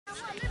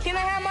Can I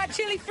have my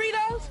chili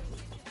Fritos?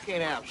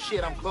 Can't have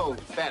shit, I'm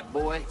closed, fat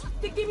boy.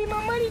 Then give me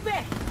my money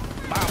back.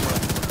 Mama.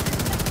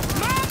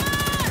 Mama!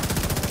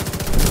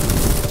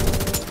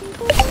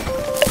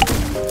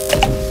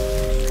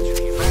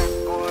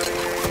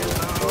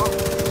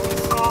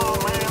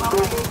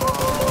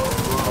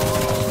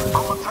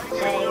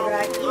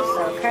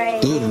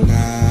 Through the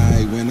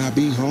night when I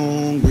be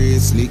hungry,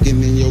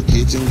 sneaking in your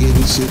kitchen,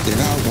 getting shit that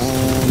I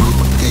want.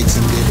 Cakes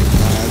and little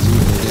pies, you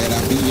know that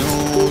I be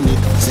on it.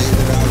 Say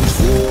that I was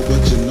full,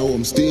 but you know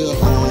I'm still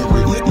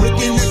hungry.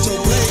 Looking at your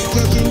plate,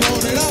 cause you know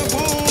that I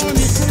want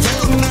it.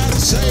 Getting out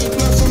of shape,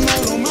 plus I'm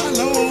out on my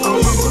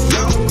lawn.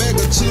 Got a bag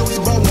of chips,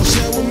 but won't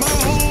share with my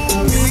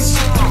homies.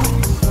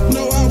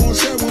 No, I won't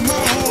share with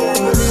my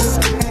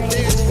homies.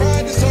 It's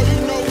Friday, so you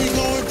know we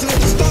going to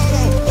the store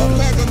though. A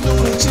pack of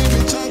noodles,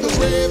 chimichangas,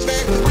 red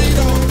back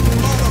burritos.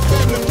 Bought a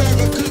family pack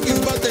of cookies,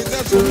 but they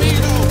just for me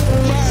though.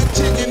 Fried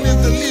chicken is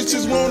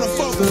delicious, wanna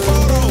fuck a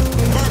photo.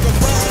 Burger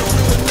fries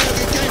with a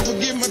nugget, can't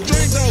forget my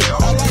drink though.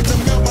 I like to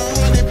melt my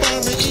honey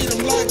buns and eat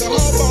them like a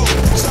hobo.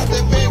 Stop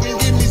that baby and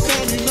give me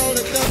some, you know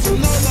that that's a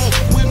no-no.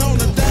 Went on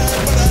a dive,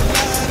 but I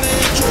lied, I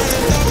ain't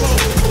trying double.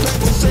 Back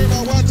to serve,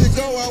 I watch it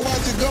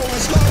go in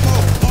slow-mo.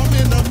 I'm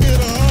in the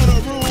middle of the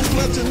room,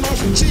 clutching on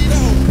some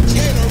Cheetos.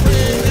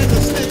 Gatorade and the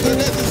sticker,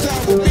 that's just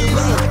how it be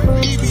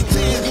though. EBT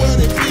is what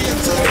it be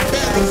until the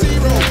back is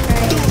zero.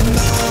 Through the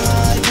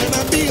night, when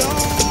I be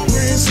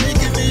hungry,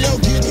 sneaking in your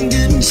kitchen,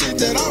 getting shit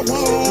that I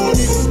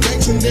wanted.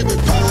 Cakes and every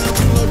pie,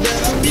 you know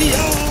that I be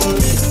on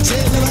it.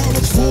 Said that I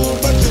was full,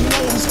 but you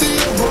know I'm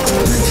still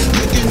hungry.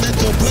 Looking at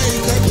your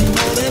plate, cause you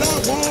know that I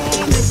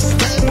want it.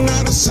 Getting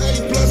out of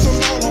shape, plus I'm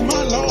all on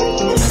my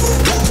lawn.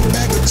 Got a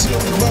bag of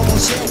chips, but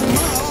won't share with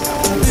my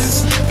homies.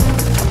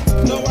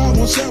 No, I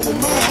won't share with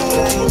my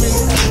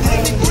homies.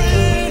 100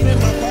 grand in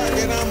my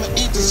pocket, I'ma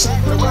eat the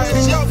chocolate right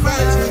in your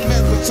face.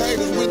 Mashed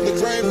potatoes with the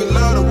gravy,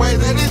 love the way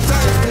that it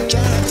tastes.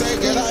 Trying to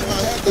take it, I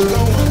might have to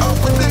go up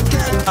with the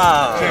cake.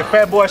 Shit,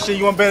 fat boy shit,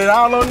 you wanna bet it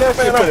all on that?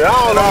 Shit, put it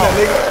all on that,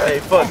 nigga. Hey,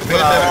 fuck it. Bet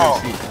it all.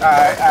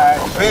 Alright.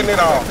 I'm betting it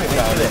all.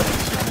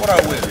 What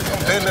up with it? I'm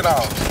betting it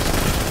all.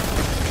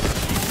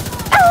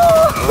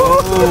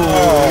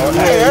 Oh,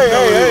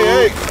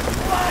 hey.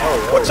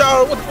 What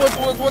y'all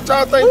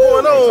think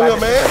going on here,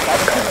 man?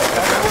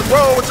 What's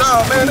wrong with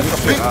y'all, man? This is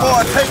a big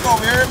boy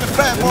takeover here. This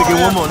fat boy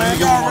here, man.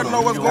 Y'all already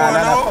know what's going on.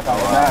 Y'all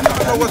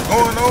know what's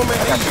going on, man.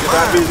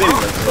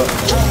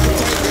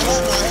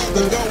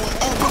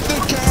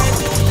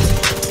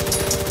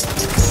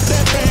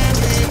 That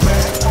family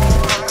pack.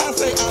 I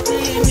say I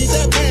really need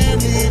that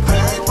family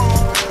pack.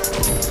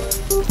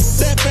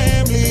 That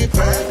family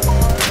pack.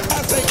 I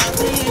say I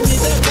really need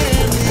that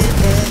family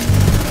pack.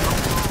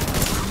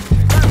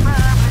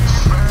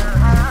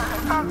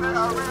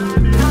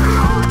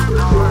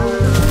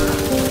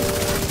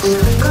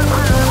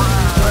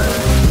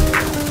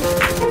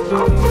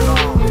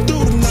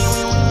 Through the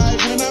night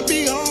when I be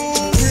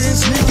hungry,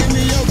 sneaking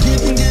in your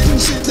kitchen, getting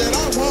shit that I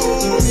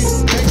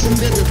wanted. Cakes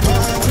and every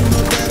pie, you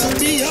know that I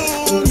be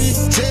on it.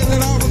 Said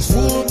that I was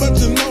full, but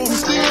you know I'm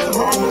still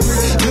hungry.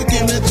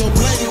 Looking at your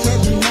plate,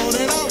 cause you know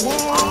that I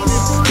want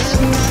it.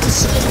 Getting out of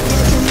shape,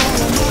 plus I'm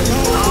all on my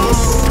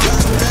own. Got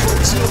a bag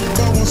of chips,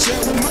 but won't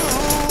share with my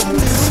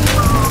homies.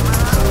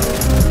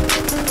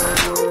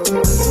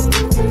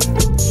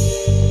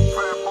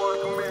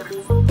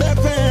 That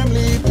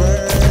family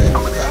pack.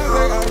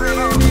 I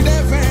really need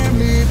that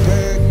family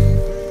pack.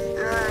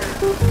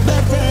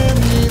 That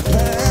family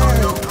pack.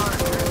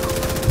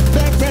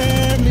 That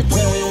family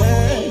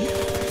pack.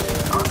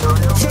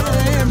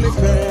 Family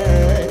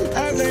pack. I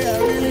say I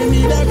really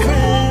need that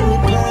family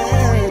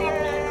pack.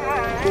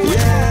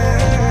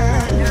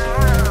 Yeah.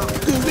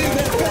 'Cause it's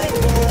that fat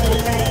boy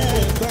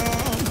anthem.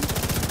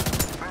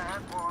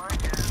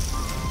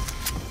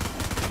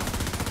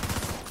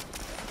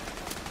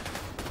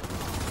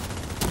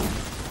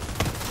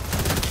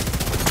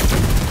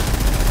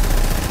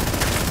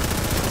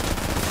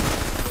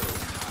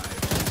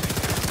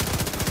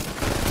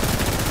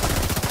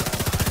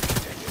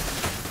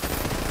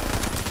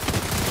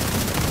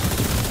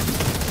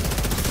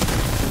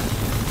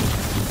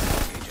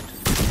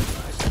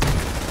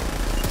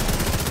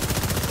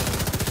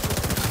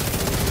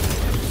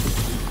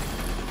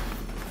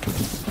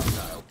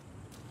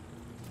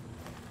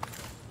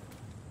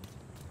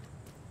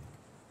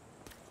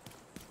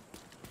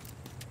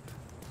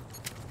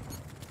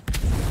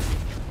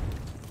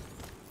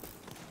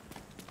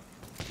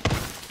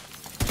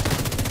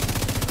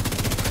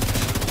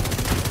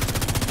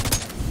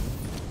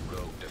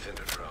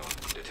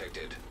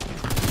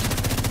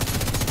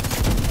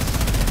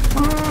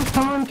 Oh,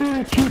 someone threw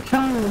the cheap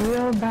tongue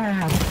real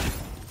bad.